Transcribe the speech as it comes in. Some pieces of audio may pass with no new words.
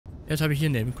Jetzt habe ich hier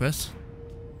eine Nebenquest.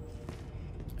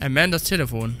 Amandas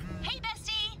Telefon. Hey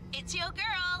bestie, it's your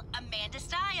girl, Amanda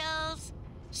Styles.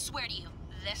 Swear to you,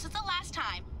 this is the last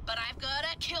time, but I've got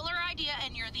a killer idea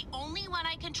and you're the only one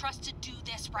I can trust to do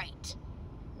this right.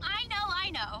 I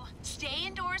know. Stay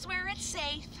indoors where it's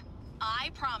safe. I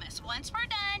promise, once we're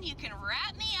done, you can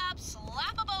wrap me up,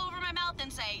 slap a bow over my mouth,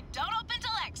 and say, don't open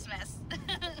till Xmas.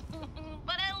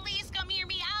 But at least come hear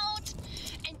me out.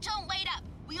 And don't wait up.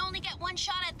 We only get one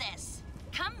shot at this.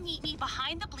 Come meet me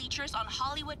behind the bleachers on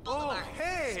Hollywood Boulevard. Oh,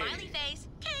 hey! Smiley face.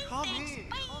 Okay, thanks.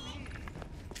 Bye.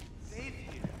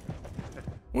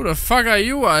 Who the fuck are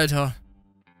you, Alter?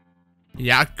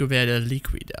 Jagdgewehr der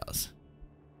Liquidas.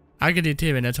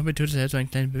 Agilität, wenn der Zombie tötet, hält so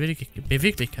einen kleinen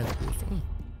Beweglichkeitsboost.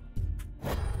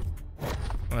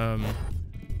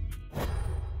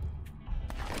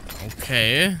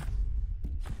 Okay.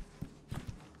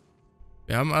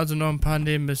 Wir haben also noch ein paar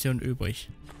Nebenmissionen übrig.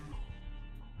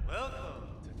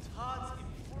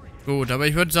 Gut, aber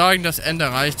ich würde sagen, das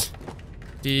Ende reicht.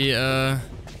 Die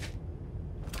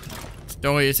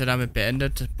Story ist ja damit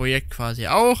beendet. Das Projekt quasi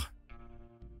auch.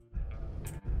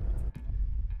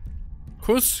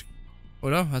 Kuss.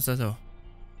 Oder? Was ist das so?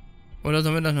 Oder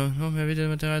sollen wir noch mehr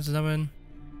Videomaterial zusammen?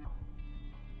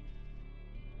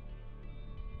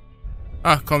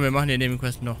 Ach komm, wir machen die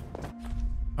Nebenquest noch.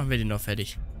 Machen wir die noch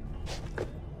fertig.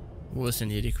 Wo ist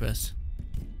denn hier die Quest?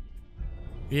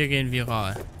 Wir gehen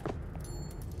viral.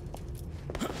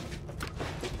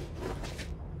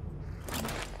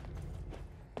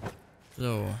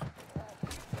 So.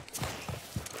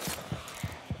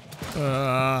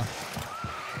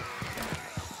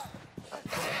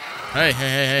 Hey, hey,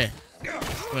 hey, hey.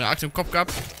 Eine Axt im Kopf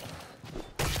gehabt.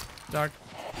 Zack.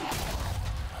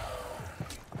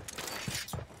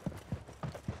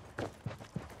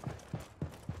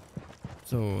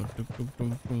 So.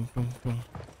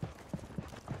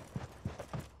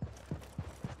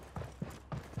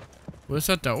 Wo ist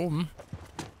das? Da oben?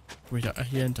 Wo ich da? Ach,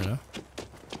 hier hinter, ne?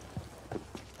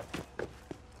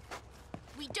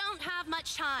 We don't have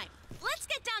much time. Let's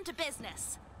get down to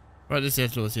business. Was ist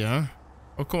jetzt los hier, hä?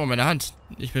 Oh, guck mal, meine Hand.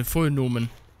 Ich bin voll Nomen.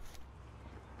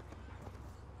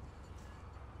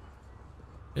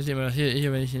 Jetzt sehen wir das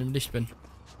hier, wenn ich im Licht bin.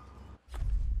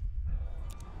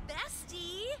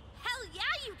 Bestie, hell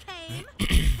yeah you came.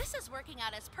 This is working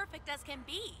out as perfect as can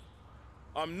be.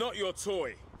 I'm not your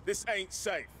toy. This ain't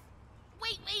safe.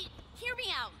 Wait, hear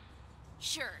me out.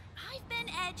 Sure, I've been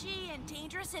edgy and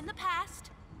dangerous in the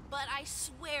past, but I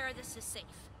swear this is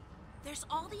safe. There's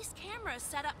all these cameras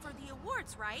set up for the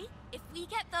awards, right? If we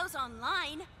get those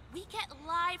online, we get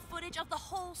live footage of the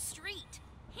whole street.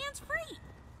 Hands-free.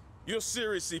 You're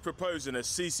seriously proposing a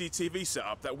CCTV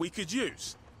setup that we could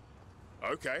use?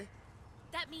 Okay.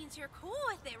 That means you're cool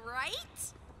with it,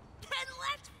 right? Then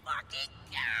let's fucking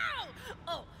go!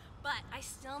 Oh, but I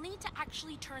still need to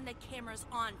actually turn the cameras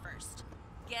on first.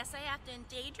 Guess I have to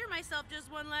endanger myself just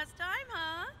one last time,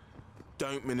 huh?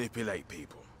 Don't manipulate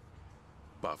people.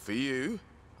 But for you,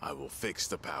 I will fix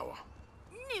the power.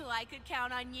 Knew I could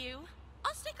count on you.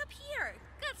 I'll stick up here.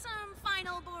 Got some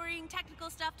final boring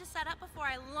technical stuff to set up before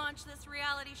I launch this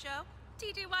reality show.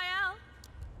 TTYL.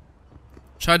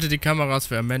 Schalte die Kameras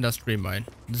für Amandas Stream ein.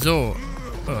 So.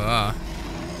 Das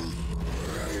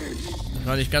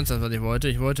war nicht ganz das, was ich wollte.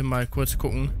 Ich wollte mal kurz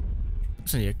gucken. Was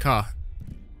ist denn hier? K.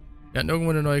 Wir hatten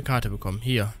irgendwo eine neue Karte bekommen.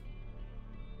 Hier.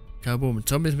 Kaboom.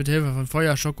 Zombies mit Hilfe von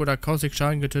Feuer, Schock oder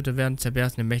Kaustikschaden getötet werden,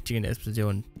 zerbersten in mächtigen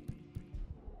Explosionen.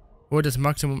 Holt das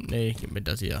Maximum. Nee, ich gebe mir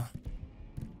das hier.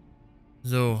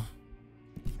 So.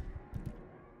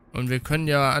 Und wir können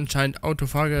ja anscheinend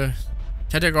Autofahre.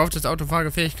 Ich hatte ja gehofft, dass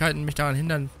Autofahrgefähigkeiten mich daran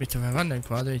hindern, mich zu verwandeln,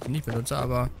 quasi, wenn ich die nicht benutze,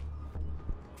 aber.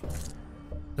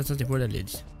 Das hat sich wohl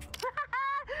erledigt.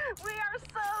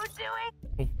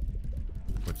 Oh.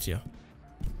 Kurz hier.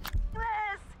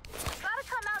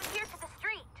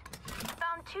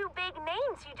 Two big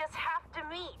names you just have to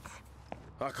meet.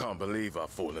 I can't believe I've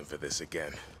fallen for this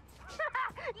again.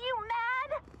 You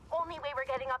mad? Only way we're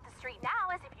getting off the street now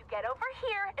is if you get over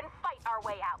here and fight our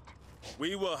way out.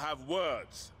 We will have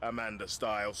words, Amanda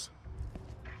Styles.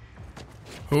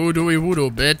 Hoodoo Voodoo,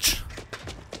 bitch.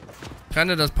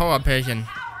 Trenne das Powerpärchen.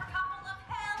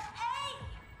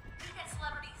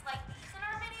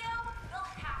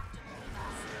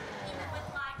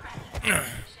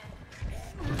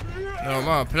 So,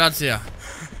 mal Platz hier.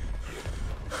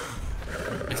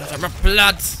 Jetzt hast du mal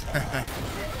Platz.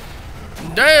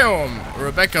 Damn!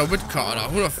 Rebecca Whitcarter.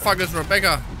 Who the fuck is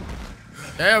Rebecca?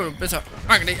 Damn, du bist ja.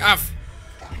 Fuck dich ab!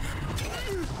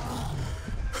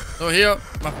 So, hier.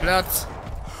 Mach Platz.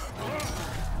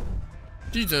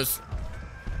 Jesus.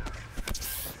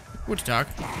 Guten Tag.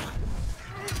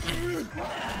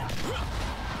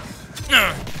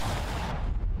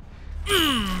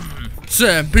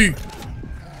 Zombie.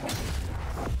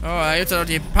 Oh, da gibt's ja noch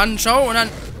die Pannenshow und dann...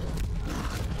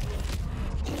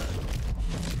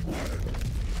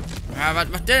 Ja, was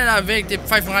macht der denn da im Weg, der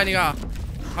Pfeifenreiniger?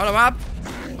 Hau doch mal ab.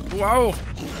 Du auch.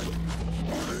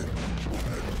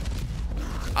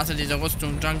 Außer diese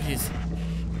Rüstung-Junkies.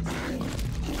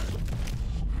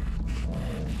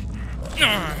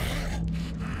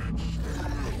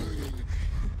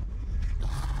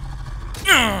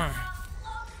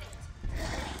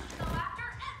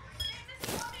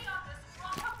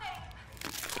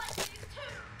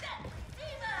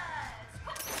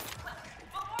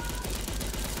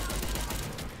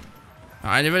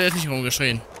 Nein, die wird jetzt nicht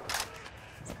rumgeschrien.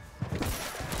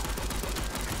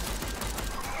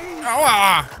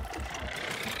 Aua!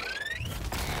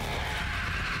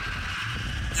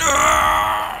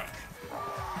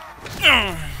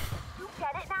 You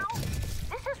get it now?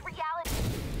 This is reality.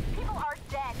 People are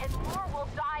dead and more will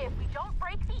die if we don't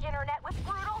break the internet with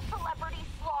brutal celebrity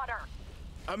slaughter.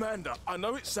 Amanda, I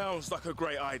know it sounds like a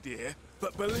great idea,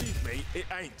 but believe me, it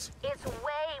ain't. It's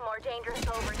way more dangerous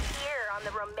over here on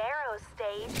the Romero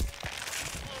stage.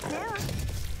 See you soon.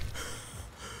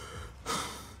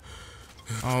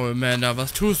 Oh, Amanda,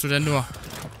 was tust du denn nur?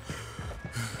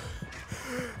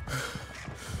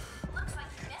 Looks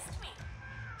like you missed me.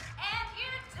 And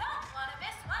you don't want to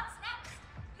miss what's next.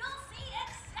 You'll see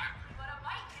exactly what a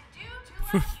bite can do to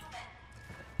a human.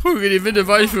 Prügel die Winde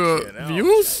weich für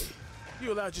Views?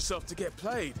 You allowed yourself to get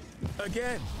played.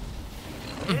 Again.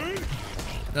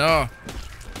 So.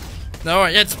 So,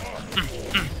 jetzt.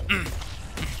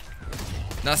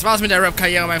 Das war's mit der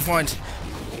Rap-Karriere, mein Freund.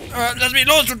 Lass mich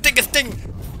los, du dickes Ding.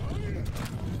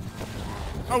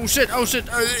 Oh shit, oh shit.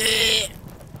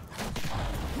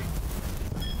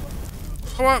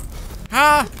 Aua.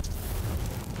 Ha.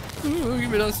 Gib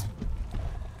mir das.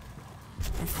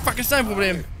 Fuck ist dein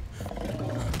Problem?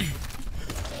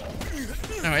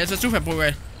 Ja, jetzt wirst du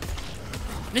verprügelt.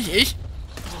 Nicht ich.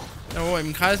 So,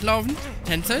 im Kreis laufen.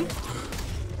 Tänzeln.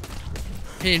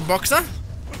 Hier den Boxer.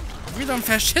 Wie so ein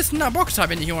verschissener Boxer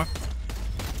bin ich, Junge.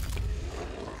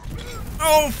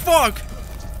 Oh, fuck.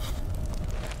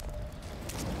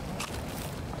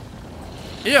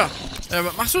 Hier.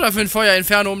 Was machst du da für ein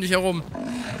Feuerinferno um dich herum?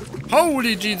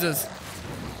 Holy Jesus.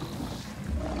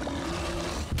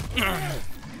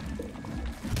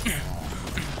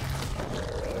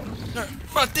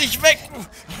 Mach dich weg.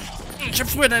 Ich hab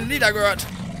früher deine Lieder gehört.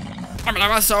 Aber da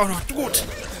warst du auch noch gut.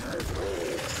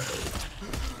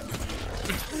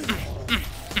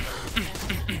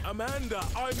 Amanda,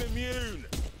 I'm immune.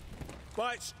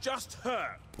 Bites just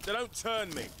hurt. They don't turn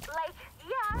me. Like,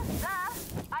 yeah,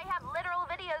 I have literal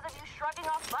videos of you shrugging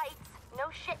off bites.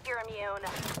 No shit, you're immune.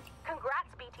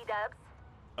 Congrats, BT Dubs.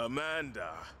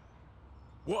 Amanda,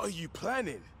 what are you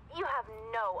planning? You have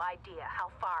no idea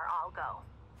how far I'll go.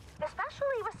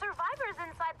 Especially with survivors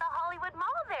inside the Hollywood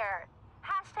Mall there.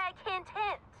 Hashtag hint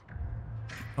hint.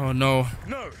 Oh no.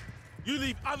 No, you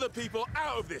leave other people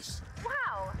out of this.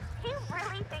 Wow, you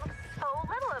really think so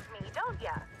little of me, don't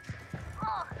ya?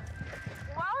 Ugh.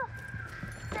 Well,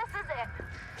 this is it.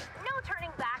 No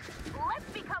turning back.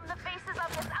 Let's become the faces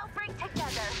of this outbreak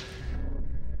together.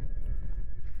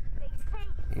 They say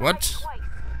you What? died twice.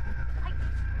 Like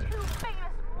two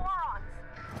famous morons.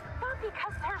 Not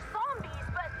because they're zombies,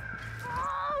 but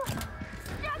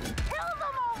just kill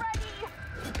them already.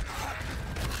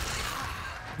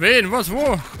 Wen? Was?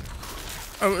 Wo?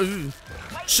 Oh,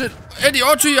 shit. Eddie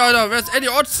Otto hier, Alter. Wer ist Eddie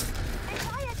Otts? They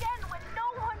die again when no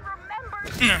one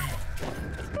remembers.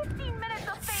 15 minutes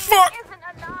of fame Fuck. isn't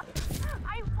enough.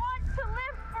 I want to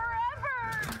live forever.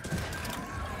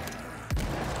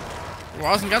 Du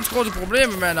hast ein ganz großes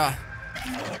Problem, Männer.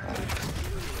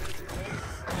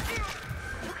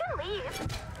 You can leave,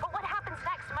 but what happens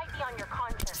next might be on your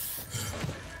conscience.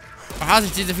 Hasse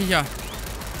ich diese Viecher.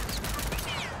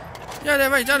 Ja,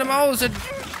 der weicht alle mal aus.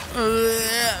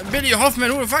 Billy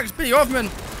Hoffman, who the fuck is Billy Hoffman?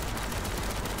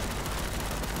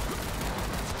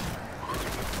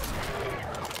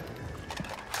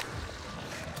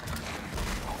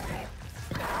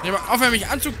 Ja, aber aufhören mich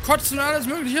anzukotzen und alles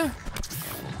mögliche.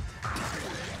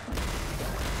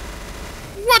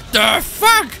 What the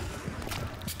fuck?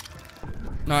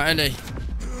 Na, endlich.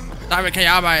 Damit kann ich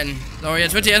arbeiten. So,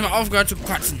 jetzt wird hier erstmal aufgehört zu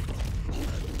kotzen.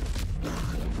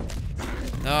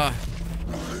 So.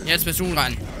 Jetzt bist du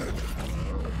dran.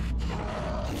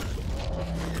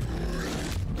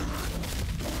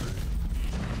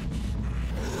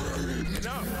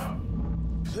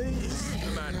 Please,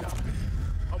 Amanda.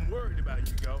 I'm worried about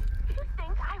you, girl. You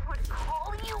think I would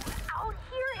call you out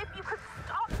here if you could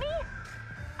stop me?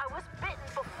 I was bit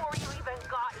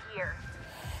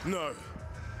No.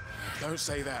 Don't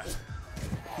say that.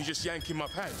 You're just yanking my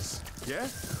pants, yeah?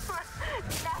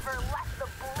 Never left the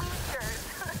bleachers.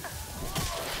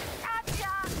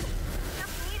 Gotcha!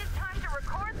 Just needed time to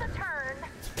record the turn.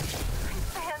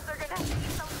 Fans are gonna see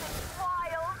something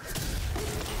wild.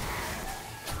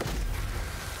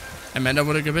 Amanda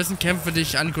wurde gebissen, kämpfe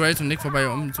dich an Grace und Nick vorbei,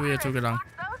 um zu ihr zu gelangen.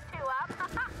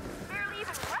 Barely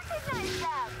even recognize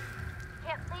them.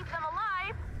 Can't leave them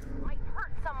alive. Might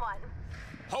hurt someone.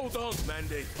 Hold on,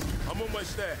 Mandy. I'm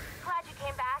almost there. Glad you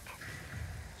came back.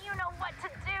 You know what to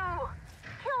do.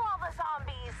 Kill all the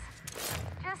zombies.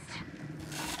 Just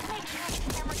make sure it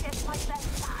never gets like that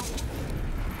side.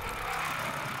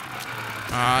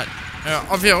 Ah,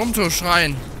 hör auf hier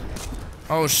rumzuschreien.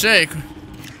 Oh, shake.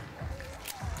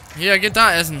 Hier, geht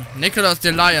da essen. Nicholas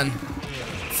the Lion.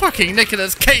 Fucking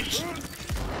Nicolas Cage.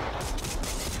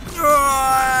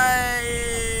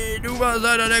 Du warst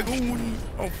einer der Guten.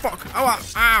 Oh, fuck. Aua.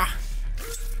 Ah.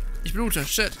 Ich blute.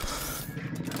 Shit.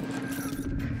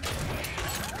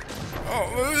 Oh.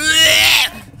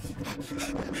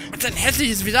 Und sein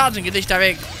hässliches Visagengesicht da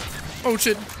weg. Oh,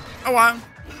 shit. Aua.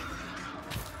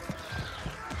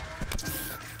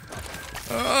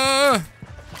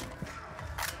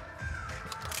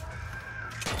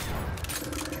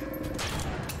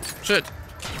 Shit.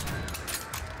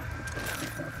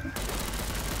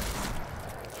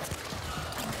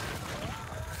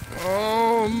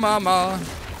 Oh, Mama.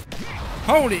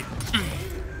 Holy.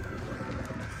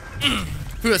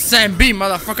 Für Sam B,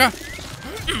 Motherfucker.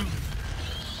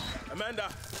 Amanda!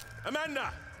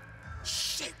 Amanda!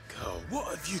 Shit, girl.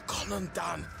 What have you gone and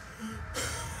done?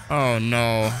 Oh,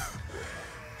 no.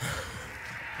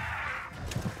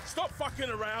 Stop fucking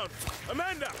around.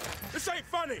 Amanda! This ain't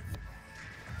funny.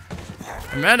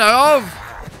 Amanda, hör auf!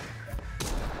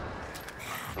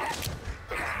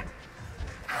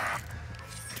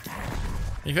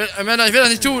 Amanda, ich will das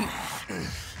nicht tun!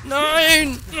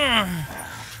 Nein!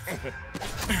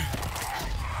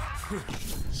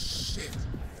 Shit.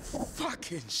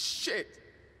 Fucking shit.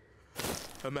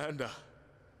 Amanda.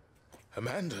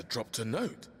 Amanda dropped a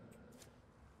note.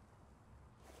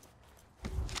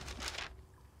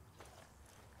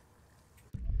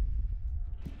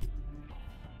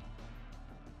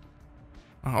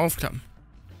 Ach, aufklappen.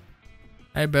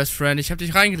 Hey, Best Friend, ich hab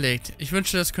dich reingelegt. Ich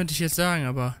wünschte, das könnte ich jetzt sagen,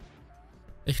 aber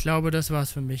ich glaube, das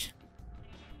war's für mich.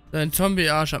 Dein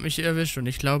Zombie-Arsch hat mich erwischt und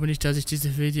ich glaube nicht, dass ich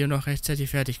dieses Video noch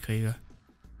rechtzeitig fertig kriege.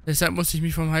 Deshalb muss ich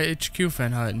mich vom HQ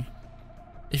fernhalten.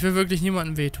 Ich will wirklich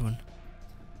niemandem wehtun.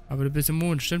 Aber du bist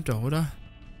immun, stimmt doch, oder?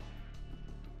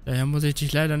 Daher muss ich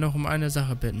dich leider noch um eine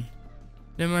Sache bitten.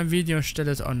 Nimm ein Video und stell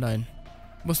es online.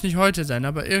 Muss nicht heute sein,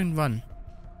 aber irgendwann.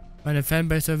 Meine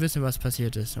Fanbase soll wissen, was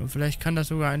passiert ist. Und vielleicht kann das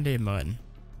sogar ein Leben retten.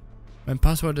 Mein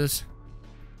Passwort ist...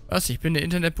 Was? Ich bin eine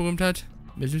Internetberühmtheit?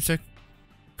 Mit süßer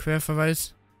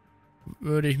Querverweis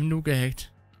würde ich nur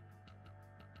gehackt.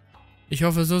 Ich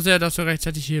hoffe so sehr, dass du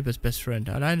rechtzeitig hier bist, Best Friend.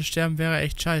 Alleine sterben wäre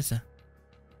echt scheiße.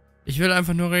 Ich will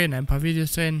einfach nur reden, ein paar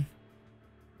Videos drehen.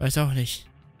 Weiß auch nicht.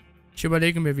 Ich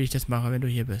überlege mir, wie ich das mache, wenn du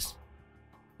hier bist.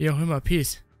 Wie auch immer,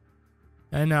 Peace.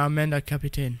 Deine Amanda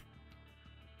Kapitän.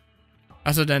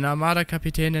 Achso, deine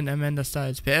Armada-Kapitänin Amanda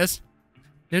Styles. PS?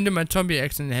 Nimm dir mein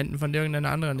Zombie-Ex in den Händen von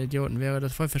irgendeiner anderen Idioten, wäre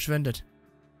das voll verschwendet.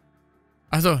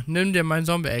 Achso, nimm dir mein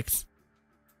Zombie-Ex.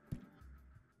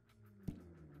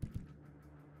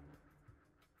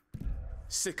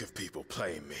 Sick of people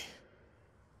playing me.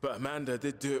 But Amanda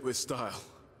did do it with style.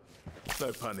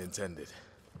 No pun intended.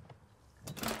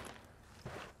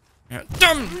 Ja,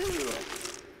 dumm!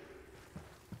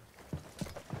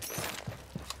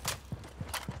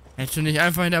 Hättest du nicht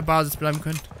einfach in der Basis bleiben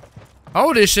können?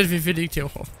 Holy shit, wie viel liegt hier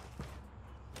rum?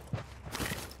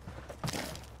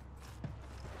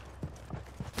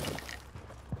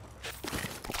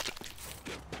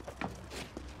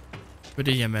 Für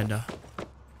dich, Amanda.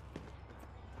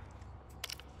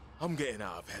 I'm getting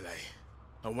out of LA.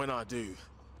 And when I do,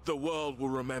 the world will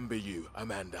remember you,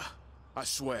 Amanda. I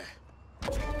swear. You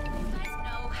guys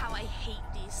know how I hate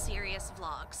these serious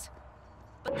vlogs.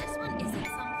 But this one isn't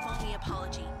some phony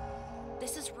apology.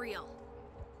 This is real.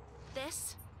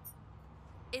 This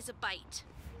is a bite.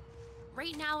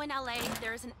 Right now in LA,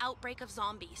 there is an outbreak of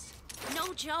zombies.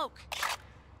 No joke.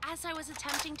 As I was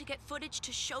attempting to get footage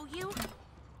to show you,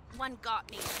 one got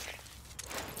me.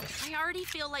 I already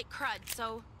feel like crud,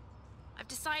 so I've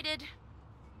decided,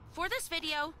 for this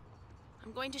video,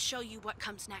 I'm going to show you what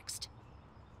comes next.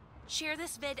 Share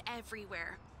this vid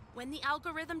everywhere. When the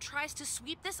algorithm tries to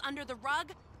sweep this under the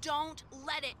rug, don't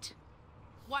let it.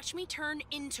 Watch me turn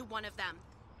into one of them.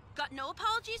 Got no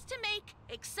apologies to make,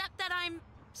 except that I'm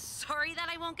sorry that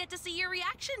I won't get to see your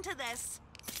reaction to this.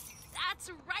 That's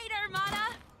right,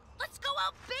 Armada. Let's go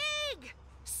out big.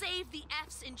 Save the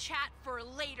F's in chat for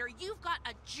later. You've got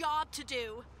a job to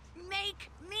do. Make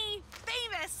me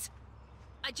famous.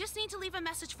 I just need to leave a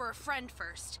message for a friend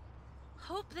first.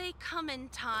 Hope they come in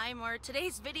time or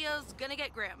today's video's gonna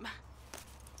get grim.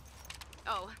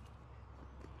 Oh.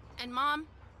 And Mom,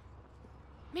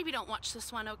 maybe don't watch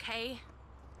this one, okay?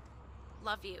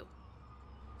 Love you.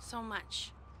 So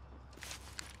much.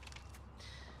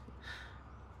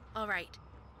 Alright.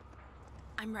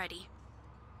 I'm ready.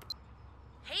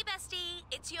 Hey, bestie.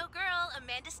 It's your girl,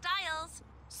 Amanda Styles.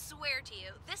 Swear to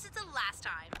you, this is the last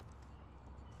time.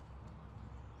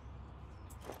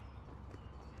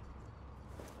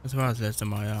 Das war das letzte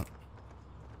Mal, ja.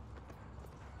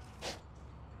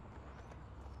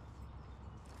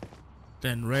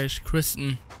 Dan Rage,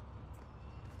 Kristen.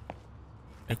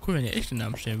 Ja, cool, wenn die echten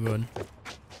Namen stehen würden.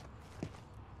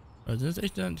 Also das ist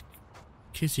echt dann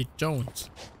Kissy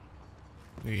Jones.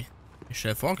 Wie?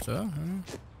 Michelle Fox, oder? Ja.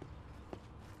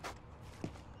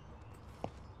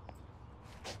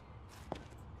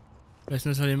 Vielleicht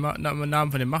sind das die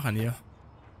Namen von den Machern hier.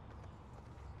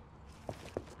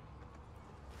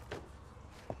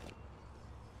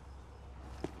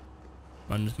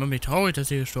 Mann, das macht mich traurig, dass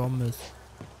sie gestorben ist.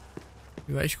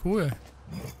 Die war echt cool.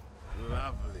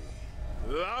 Lovely.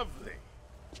 Lovely.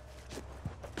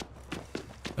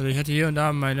 Also ich hatte hier und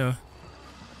da meine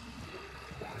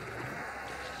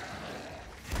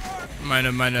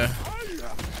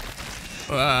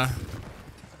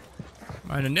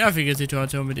nervige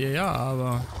Situation mit ihr, ja,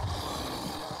 aber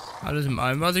alles in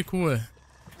allem war sie cool.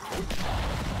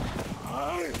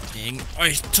 Gegen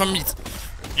euch Zombies,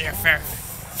 ihr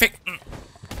verfickten.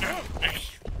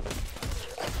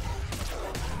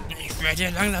 Ich werde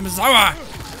hier langsam sauer.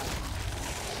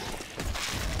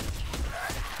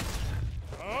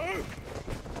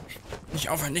 Nicht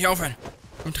aufhören, nicht aufhören.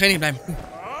 Im Training bleiben.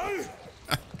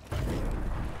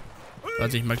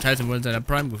 Hat sich Mike Tyson wohl in seiner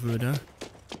Prime gefühlt, ja?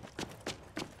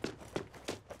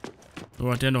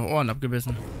 So hat der noch Ohren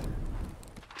abgebissen.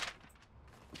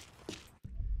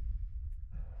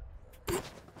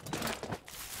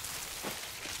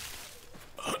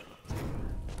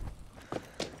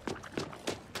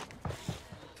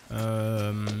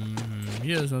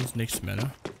 Hier ist sonst nichts mehr,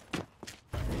 ne?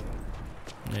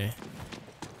 Nee.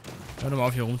 Hör doch mal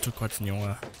auf, hier rumzukotzen,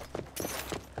 Junge.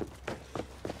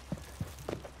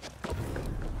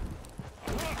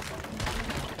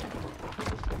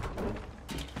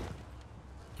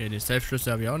 Okay, die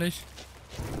Safe-Schlüssel habe ich auch nicht.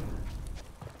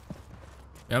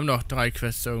 Wir haben noch 3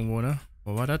 Quests irgendwo, ne?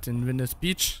 Wo war das? In Venice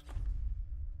Beach?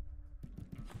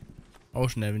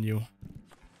 Ocean Avenue.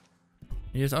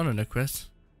 Hier ist auch noch eine Quest.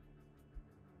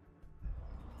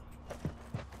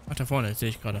 Ach, da vorne, sehe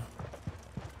ich gerade.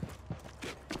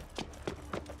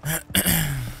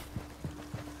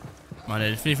 Mann,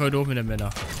 das finde ich voll doof mit den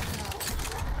Männern.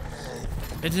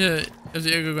 Hätte also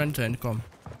ihr gegönnt zu entkommen.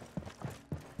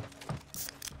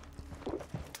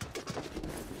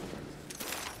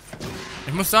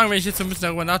 Ich muss sagen, wenn ich jetzt so ein bisschen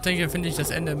darüber nachdenke, finde ich das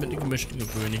Ende mit gemischten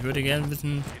Gefühlen. Ich würde gerne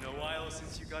wissen,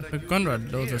 was mit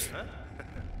Conrad los ist.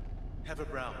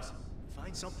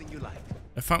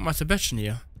 Der fängt mal Sebastian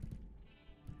hier.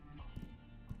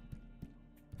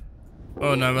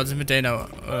 Oh nein, was ist mit Dana?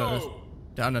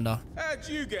 Der andere da. How'd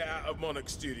you get out of Monarch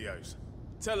Studios?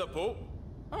 Teleport?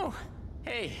 Oh,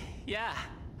 hey, yeah.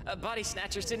 Body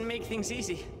snatchers didn't make things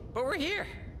easy, but we're here,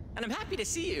 and I'm happy to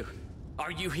see you.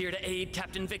 Are you here to aid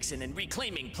Captain Vixen in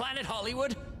reclaiming Planet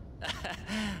Hollywood?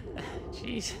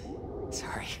 Jeez.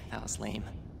 Sorry, that was lame.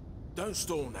 Don't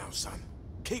stall now, son.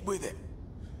 Keep with it.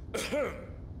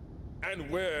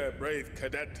 And where, brave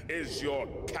cadet, is your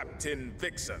Captain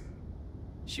Vixen?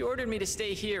 She ordered me to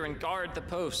stay here and guard the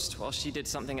post while she did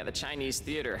something at the Chinese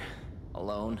theater.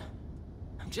 Alone.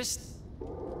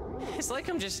 It's like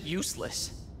I'm just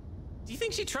useless. Do you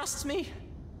think she trusts me?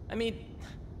 I mean,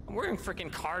 I'm wearing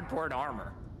frickin' cardboard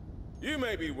armor. You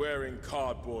may be wearing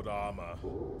cardboard armor,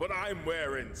 but I'm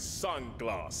wearing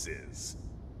sunglasses.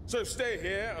 So stay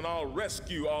here and I'll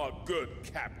rescue our good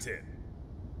captain.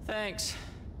 Thanks.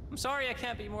 I'm sorry I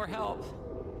can't be more help.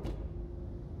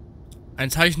 Ein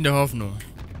Zeichen der Hoffnung.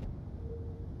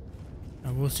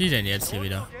 Na, wo ist sie denn jetzt hier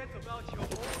wieder?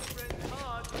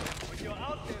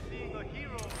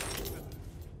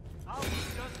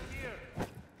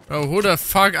 Oh, who the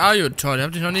fuck are you, Todd? Ich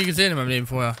hab dich noch nie gesehen in meinem Leben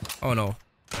vorher. Oh no.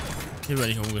 Hier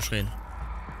werde ich rumgeschrien.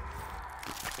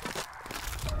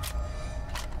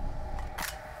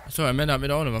 Achso, Amanda hat mir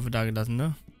da auch eine Waffe da gelassen,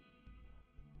 ne?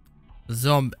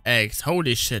 Zomb-Eggs.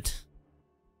 Holy shit.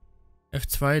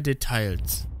 F2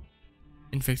 Details.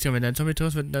 Infektion. Wenn dein Zombie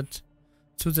tot wird,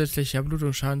 zusätzlicher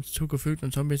Blutungsschaden zugefügt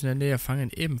und Zombies in der Nähe fangen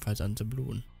ebenfalls an zu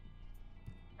bluten.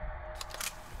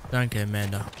 Danke,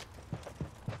 Amanda.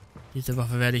 Diese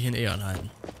Waffe werde ich in Ehren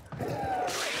halten.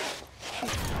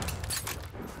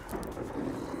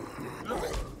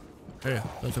 Hey,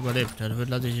 du hast überlebt. Ja, das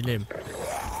lasse ich nicht leben.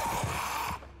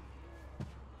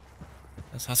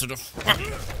 Das hast du doch.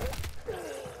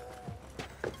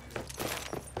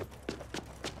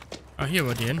 Ah, hier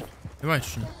wollt ihr hin. Ihr weißt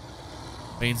schon.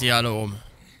 Bringen sie alle um.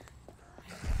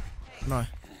 Mal.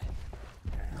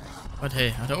 Was,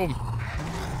 hey? Ach, da oben.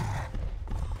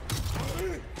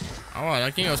 Aua, da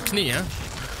ging aufs Knie, hä?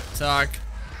 Zack.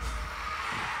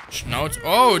 Schnauz.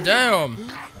 Oh, damn.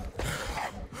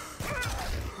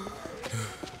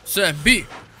 Sam B.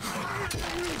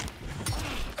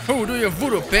 Oh, du ihr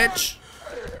Voodoo, Bitch.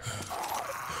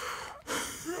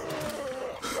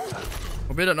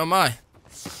 Probier das nochmal.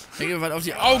 Da geht was auf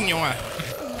die Augen, Junge.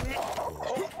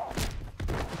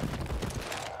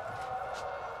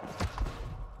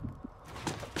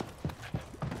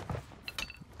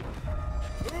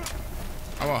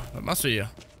 Aua, was machst du hier?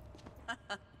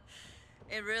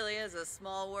 It really is a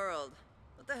small world.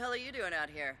 What the hell are you doing out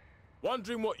here?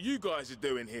 Wondering what you guys are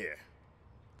doing here.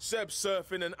 Seb's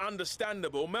surfing an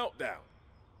understandable meltdown.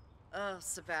 Oh,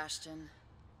 Sebastian.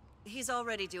 He's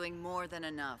already doing more than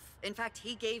enough. In fact,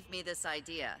 he gave me this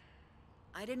idea.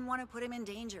 I didn't want to put him in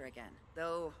danger again,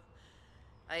 though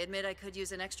I admit I could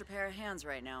use an extra pair of hands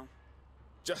right now.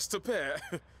 Just a pair?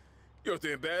 You're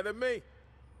doing better than me.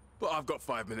 But I've got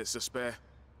 5 minutes to spare.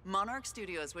 Monarch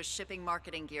Studios was shipping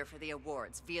marketing gear for the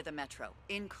awards via the Metro,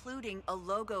 including a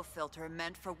logo filter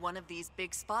meant for one of these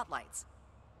big spotlights.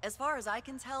 As far as I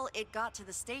can tell, it got to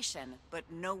the station, but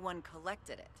no one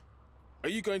collected it. Are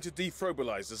you going to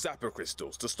defibrilize the Zapper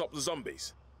crystals to stop the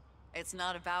zombies? It's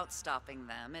not about stopping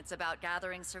them, it's about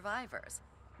gathering survivors.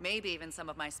 Maybe even some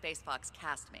of my Spacefox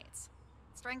castmates.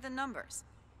 Strength in numbers.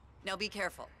 Now be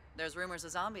careful. There's rumors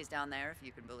of zombies down there, if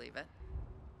you can believe it.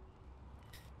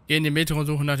 Geh in die Metro und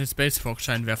suche nach den Space Fox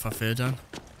Scheinwerferfiltern.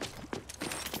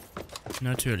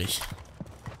 Natürlich.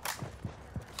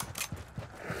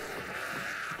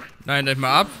 Nein, euch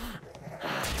mal ab.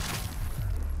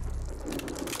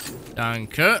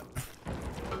 Danke.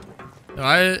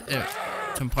 3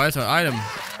 zum Preis von einem.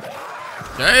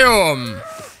 Damn.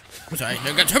 Muss ja eigentlich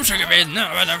eine ganz hübsche gewesen, ne?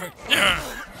 Aber dafür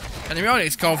kann ich mir auch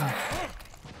nichts kaufen.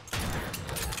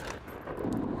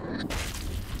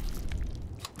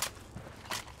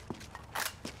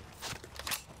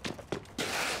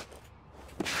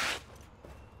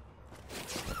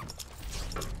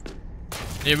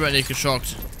 Ich bin nicht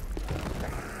geschockt.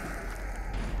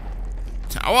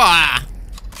 Aua!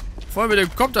 Voll mit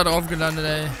dem Kopf da drauf gelandet,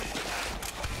 ey.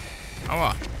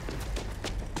 Aua.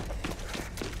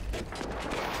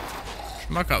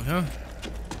 Schmackhaft, ne?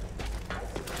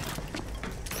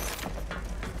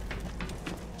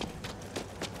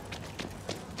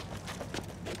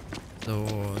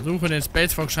 So, suche den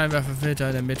Space Fox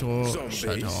Scheinwerferfilter der Metro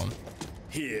Schalterraum.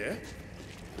 Here?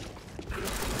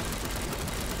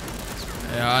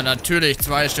 Ja, natürlich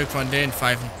 2 Stück von den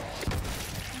Pfeifen.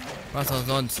 Was auch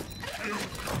sonst.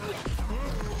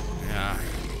 Ja.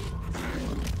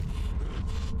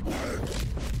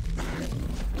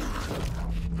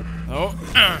 Oh.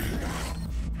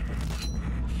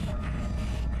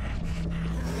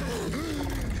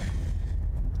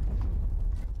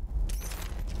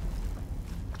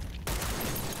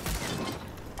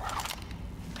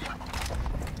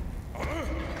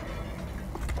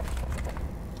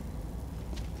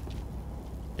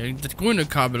 Das grüne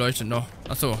Kabel leuchtet noch.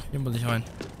 Achso, hier muss ich rein.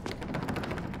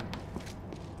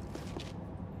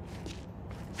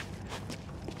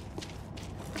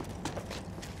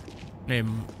 Nee,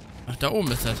 ach, da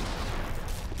oben ist das.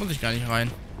 Muss ich gar nicht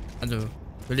rein. Also,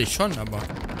 will ich schon, aber...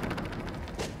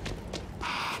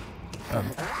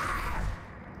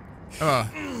 Aber...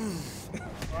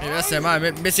 Wie wär's denn mal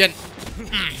mit ein bisschen...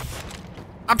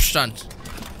 Abstand?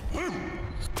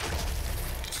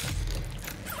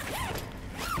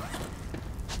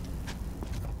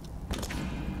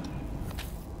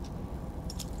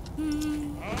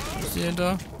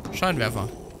 Hinter Scheinwerfer.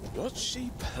 What's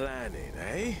she planning,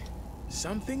 eh?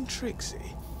 Something tricksy.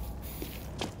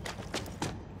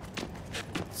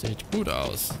 Sieht gut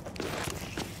aus.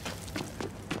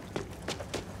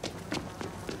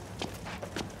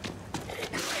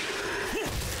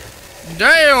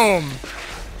 Damn!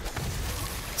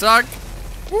 Zack.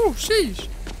 Sheesh.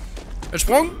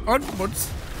 Gesprungen und Mutz.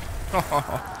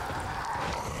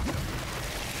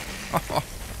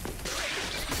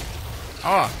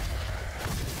 Aua.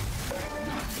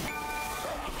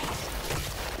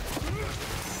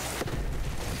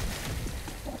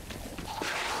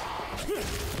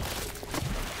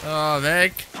 Oh,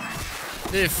 weg.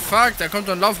 Nee, fuck, da kommt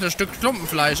so ein laufendes Stück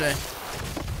Klumpenfleisch, ey.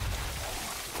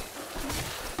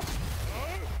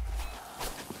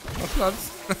 Auf Platz.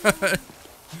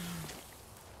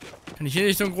 Kann ich hier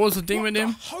nicht so ein großes Ding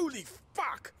mitnehmen? Holy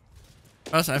fuck!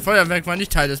 Was? Ein Feuerwerk war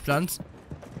nicht Teil des Plans.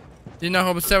 Je nach,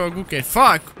 ob es selber gut geht.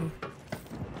 Fuck!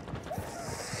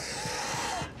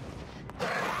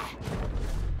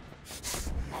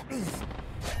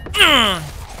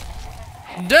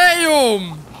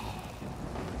 Damn!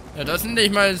 Ja, das sind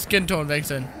nicht mal Skin-Ton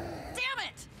wechseln. Damn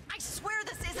it! I swear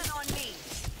this isn't on me.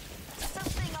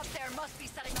 Something up there must be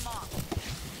setting them off.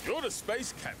 You're the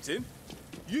space captain.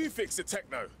 You fix the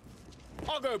techno.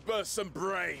 I'll go burst some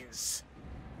brains.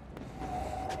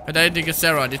 Verteidige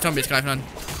Sarah, die Zombies greifen an.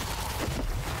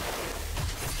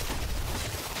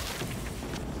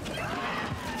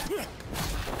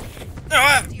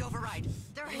 Ah, Safety override.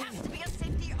 There has to be a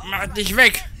safety mach override. dich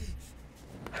weg!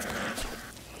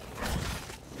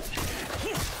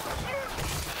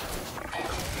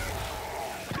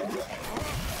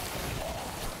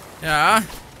 Ja.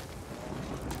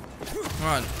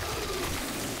 Mann.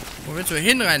 Wo willst du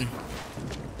hinrennen?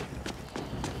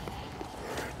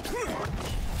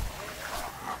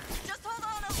 Just hold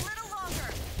on a little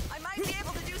longer. I might be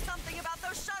able to do something about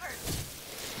those shutters.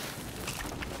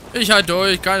 Ich halt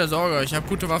durch, keine Sorge, ich habe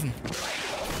gute Waffen.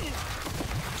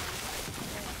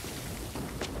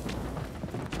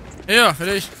 Ja, für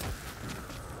dich.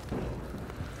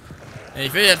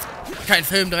 Ich will jetzt keinen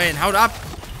Film drehen, haut ab!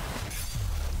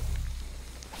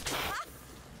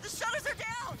 The shutters are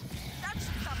down. That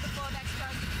should stop the flow next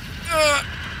time.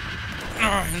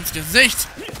 Ins Gesicht!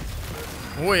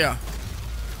 Oh ja.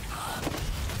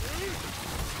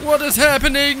 What is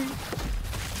happening?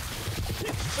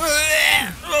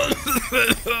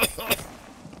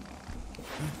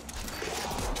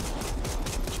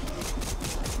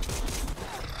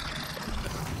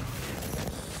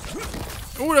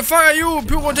 Oh, the fire you,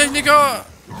 Pyrotechniker!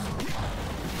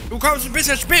 Du kommst ein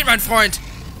bisschen spät, mein Freund!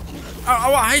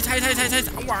 Aua, heiß,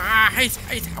 aua, heiß,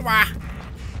 aua!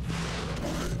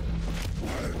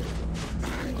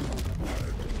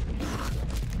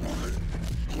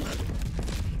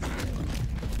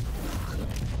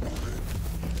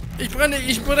 Ich brenne,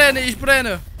 ich brenne, ich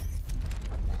brenne!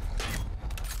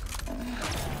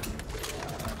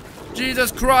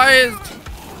 Jesus Christ!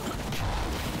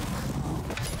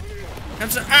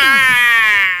 Kannst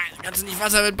du nicht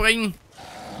Wasser mitbringen?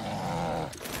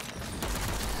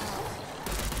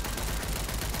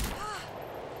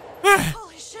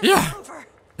 Holy shit, Yeah. it's over.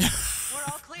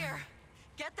 We're all clear.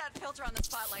 Get that filter on the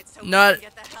spotlight so we Na, can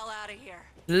get the hell out of here.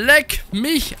 leck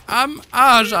mich am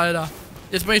Arsch, Alter.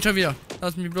 Jetzt bring ich schon wieder.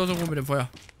 Lass mich bloß in Ruhe mit dem Feuer.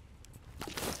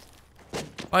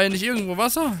 War hier nicht irgendwo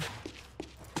Wasser?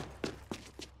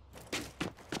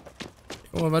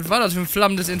 Oh, was war das für ein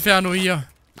flammendes Inferno hier?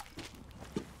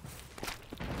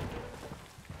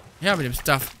 Ja, mit dem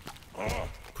Stuff.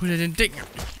 Guck dir den Dicken.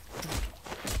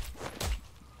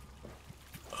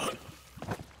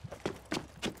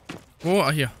 Oh,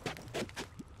 ah, hier.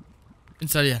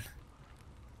 Installieren.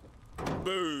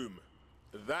 Boom.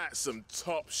 That's some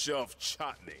top shelf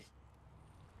chutney.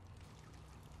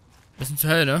 Bisschen zur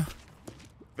Hölle, ne?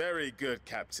 Very good,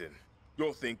 Captain.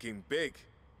 You're thinking big.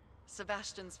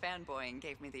 Sebastian's fanboying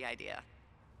gave me the idea.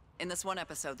 In this one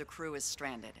episode, the crew is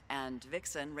stranded, and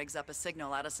Vixen rigs up a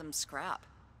signal out of some scrap.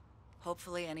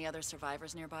 Hopefully, any other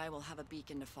survivors nearby will have a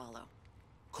beacon to follow.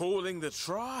 Calling the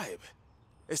tribe.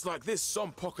 It's like this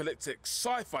apocalyptic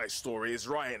sci-fi story is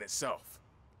writing itself.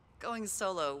 Going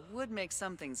solo would make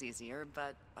some things easier,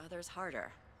 but others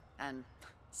harder. And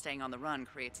staying on the run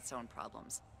creates its own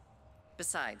problems.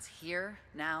 Besides, here,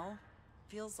 now,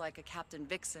 feels like a Captain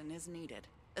Vixen is needed.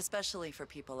 Especially for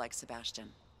people like Sebastian.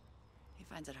 He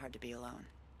finds it hard to be alone.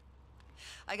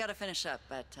 I gotta finish up,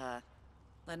 but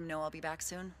let him know I'll be back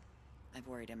soon. I've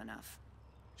worried him enough.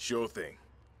 Sure thing.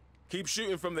 Keep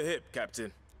shooting from the hip,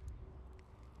 Captain.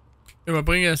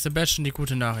 Überbringe Sebastian die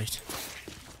gute Nachricht.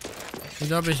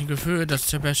 Wieso habe ich ein Gefühl, dass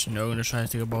Sebastian irgendeine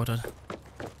Scheiße gebaut hat?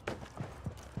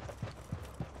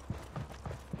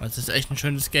 Das ist echt ein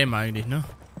schönes Game eigentlich, ne?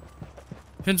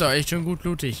 Ich finde es auch echt schön gut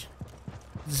blutig.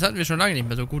 Das hatten wir schon lange nicht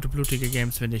mehr, so gute blutige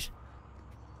Games, finde ich.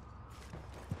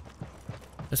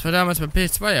 Das war damals bei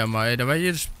PS2 ja mal, da war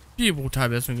jedes Spiel brutal,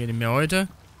 deswegen geht nicht mehr heute.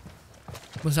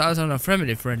 Muss ja alles auch noch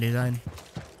family-friendly sein.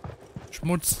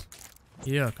 Schmutz.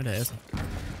 Hier, könnt ihr essen.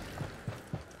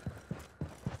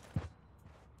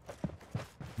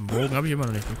 Einen Bogen habe ich immer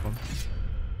noch nicht bekommen.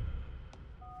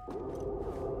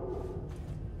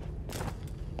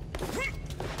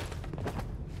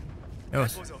 Ja,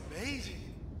 was? was amazing.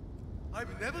 I've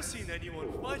been never seen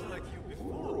anyone fight like you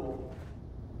before.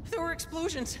 There were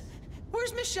explosions.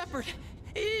 Where's Miss Shepard?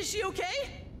 Is she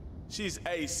okay? She's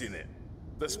acing it.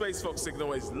 The Space Fox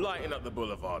signal is lighting up the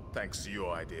boulevard thanks to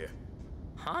your idea.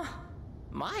 Huh?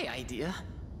 My idea?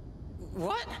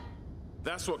 What?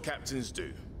 That's what captains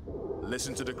do.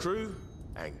 Listen to the crew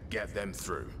and get them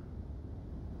through.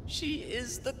 She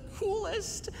is the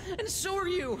coolest, and so are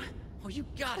you. Oh, you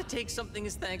gotta take something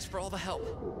as thanks for all the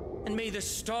help. And may the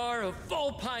star of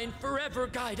Volpine forever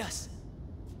guide us.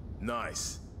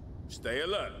 Nice. Stay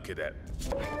alert, cadet.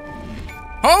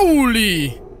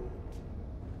 Holy!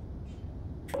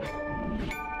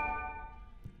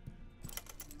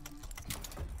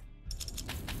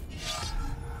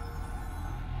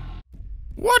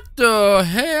 What the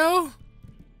hell?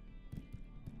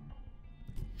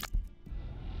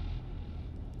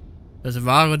 Das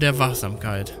Wahre der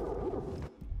Wachsamkeit.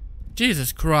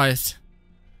 Jesus Christ.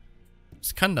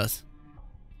 Was kann das?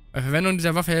 Bei Verwendung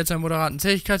dieser Waffe erhält einen moderaten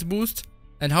Zähigkeitsboost.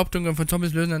 Enthauptungen von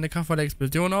Zombies lösen eine kraftvolle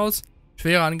Explosion aus.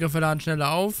 Schwere Angriffe laden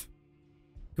schneller auf.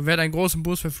 Gewährt einen großen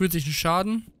Boost für physischen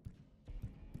Schaden.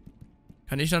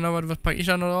 Kann ich dann noch was packe ich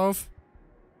da noch drauf?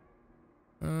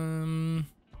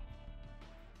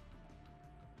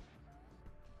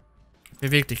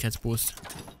 Beweglichkeitsboost.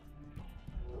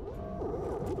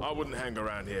 I wouldn't hang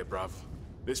around here, bruv.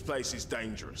 This place is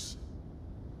dangerous.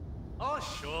 Oh,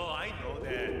 sure, I know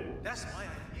that. That's why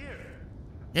I'm here.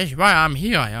 Ja, ich war ja am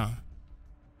hier, ja.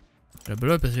 Der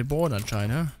blöd ist wie Brot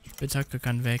anscheinend, ne? Spitzhacke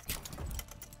kann weg.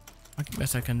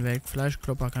 Messer kann weg.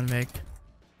 Fleischklopper kann weg.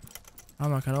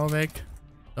 Hammer kann auch weg.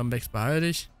 Zombies behalte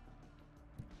ich.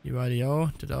 Die war die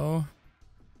auch. Das auch.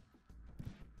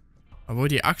 Obwohl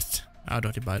die Axt. Ah,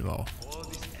 doch, die beiden war auch.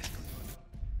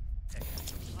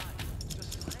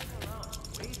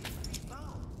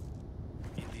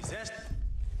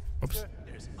 Ups.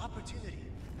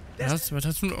 Was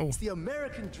hast du? Oh.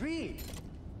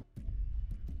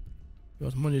 Du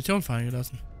hast Munition fallen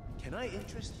gelassen.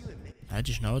 Halt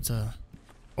die Schnauze.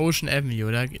 Ocean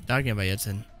Avenue, da gehen wir jetzt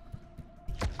hin.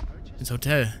 Ins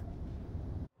Hotel.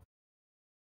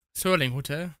 Sterling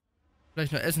Hotel.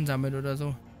 Vielleicht noch Essen sammeln oder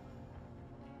so.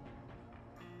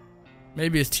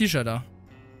 Maybe ist T-Shirt da.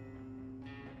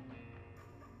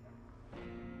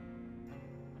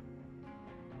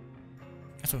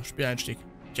 Achso, Spieleinstieg.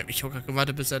 Ich habe gerade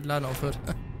gewartet, bis der Laden aufhört.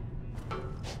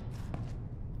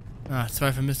 Ah,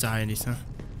 2 vermisste Heinis, ne?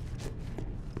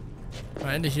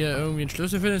 War endlich hier irgendwie ein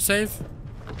Schlüssel für den Safe?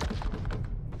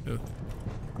 Ja.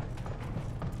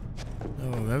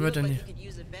 So, wer wird denn hier?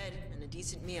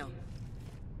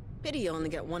 Pity you only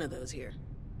get one of those here.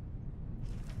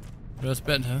 Du hast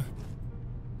Bett, hä?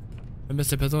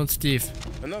 Vermisste Person Steve.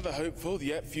 Another hopeful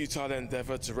yet futile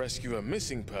endeavor to rescue a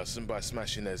missing person by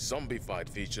smashing their zombified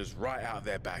features right out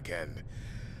their back end.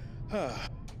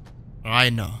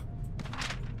 Rainer.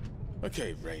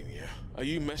 Okay, Rainier. Are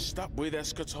you messed up with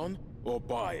Eschaton or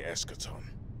by Eschaton?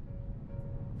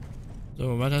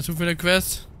 So, was hast du für eine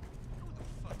Quest?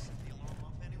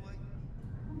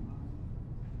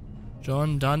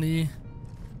 John, Danny,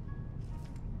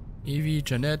 Evie,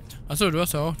 Jeanette. Achso, du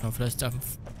hast ja auch noch vielleicht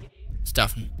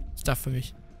Stuff für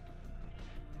mich.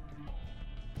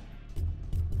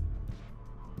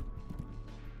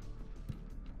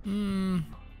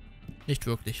 Nicht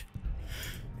wirklich.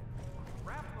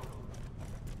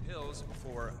 Pills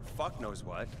for fuck knows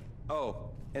what. Oh,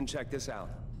 and check this out.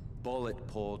 Bullet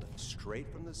pulled straight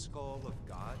from the skull of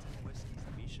Gods and Whiskey's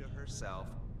Misha herself,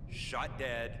 shot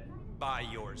dead by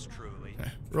yours truly.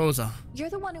 Rosa. You're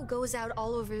the one who goes out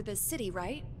all over the city,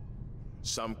 right?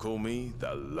 Some call me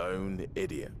the lone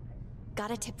idiot.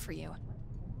 Got a tip for you.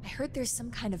 I heard there's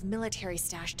some kind of military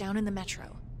stash down in the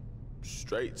metro.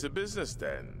 Straight to business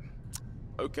then.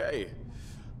 Okay.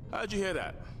 How'd you hear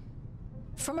that?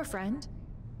 From a friend.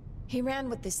 He ran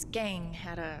with this gang,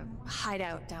 had a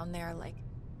hideout down there, like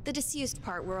the disused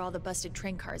part where all the busted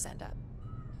train cars end up.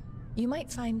 You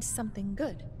might find something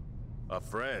good. A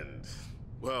friend?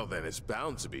 Well, then it's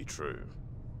bound to be true.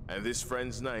 And this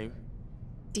friend's name?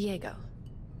 Diego.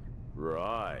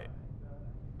 Right.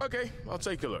 Okay, I'll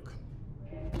take a look.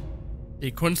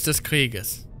 Die Kunst des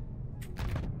Krieges.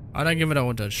 Ah, dann gehen wir da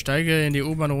runter. Ich steige in die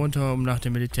U-Bahn runter, um nach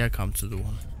dem Militärkram zu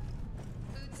suchen.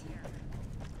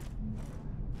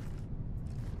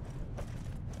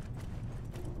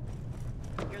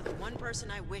 You're the one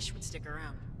person I wish would stick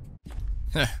around.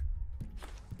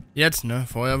 Jetzt, ne?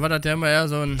 Vorher war das ja immer eher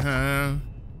so ein...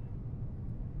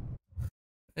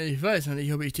 Ich weiß noch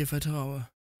nicht, ob ich dir vertraue.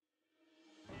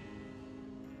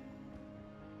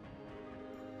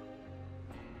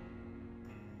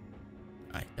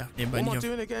 Ah, ich darf nebenbei What am I nicht auf...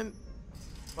 doing again?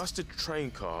 Busted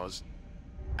train cars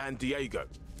and Diego.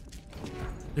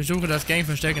 Ich suche das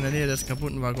Gangversteck in der Nähe des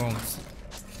kaputten Waggons.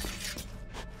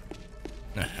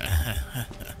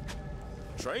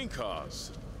 Train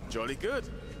cars. Jolly good.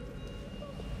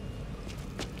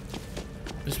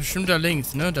 Ist bestimmt da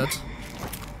links, ne? Das.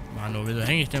 Mann, oh, wieso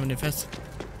hänge ich denn mit dem fest?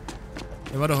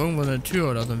 Hier war doch irgendwo eine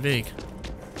Tür oder so ein Weg.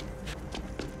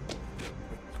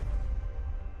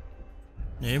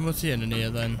 Ne, muss hier in der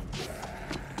Nähe sein.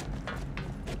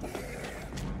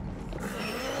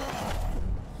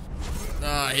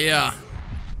 Ah, hier.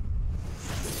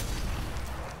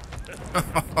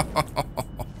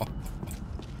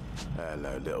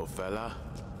 Hello, little fella.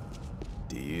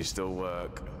 Do you still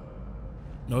work?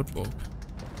 Notebook.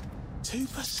 2%?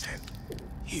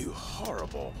 You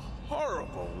horrible,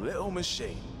 horrible little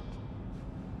machine.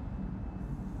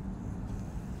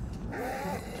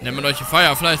 Nennt man euch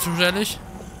Firefly zufällig?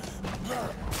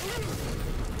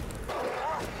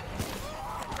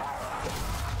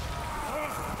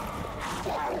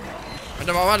 Könnt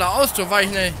ihr mal da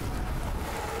auszuweichen, ey.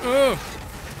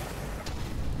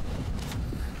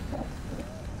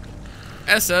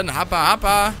 Essen, happa,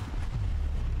 happa.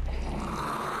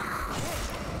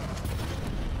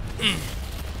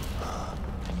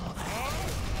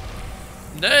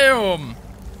 Damn.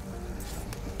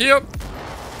 Hier.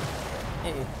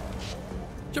 Oh.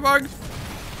 Tschüss.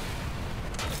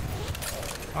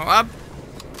 Hau ab.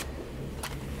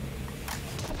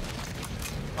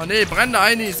 Oh ne, brennende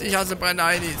Einis. Ich hasse brennende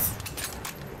Einis.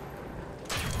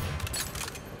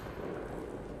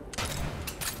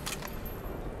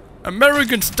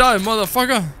 American Style,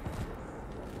 Motherfucker.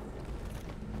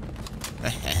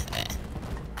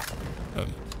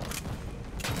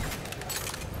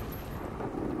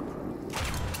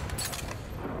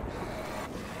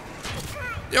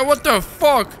 Yo, what the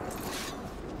fuck?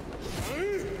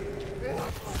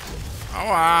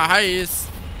 Aua, heiß.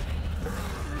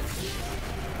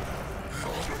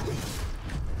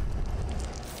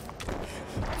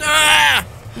 Ah!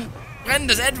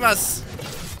 Brennendes Etwas.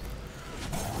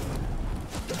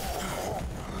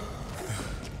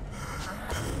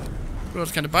 Du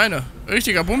hast keine Beine.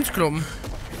 Richtiger Bumsklumpen.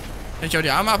 Kann ich auch die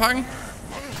Arme abhaken?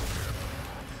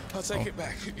 I'll take it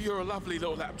back. You're a lovely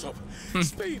little laptop.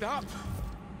 Speed up.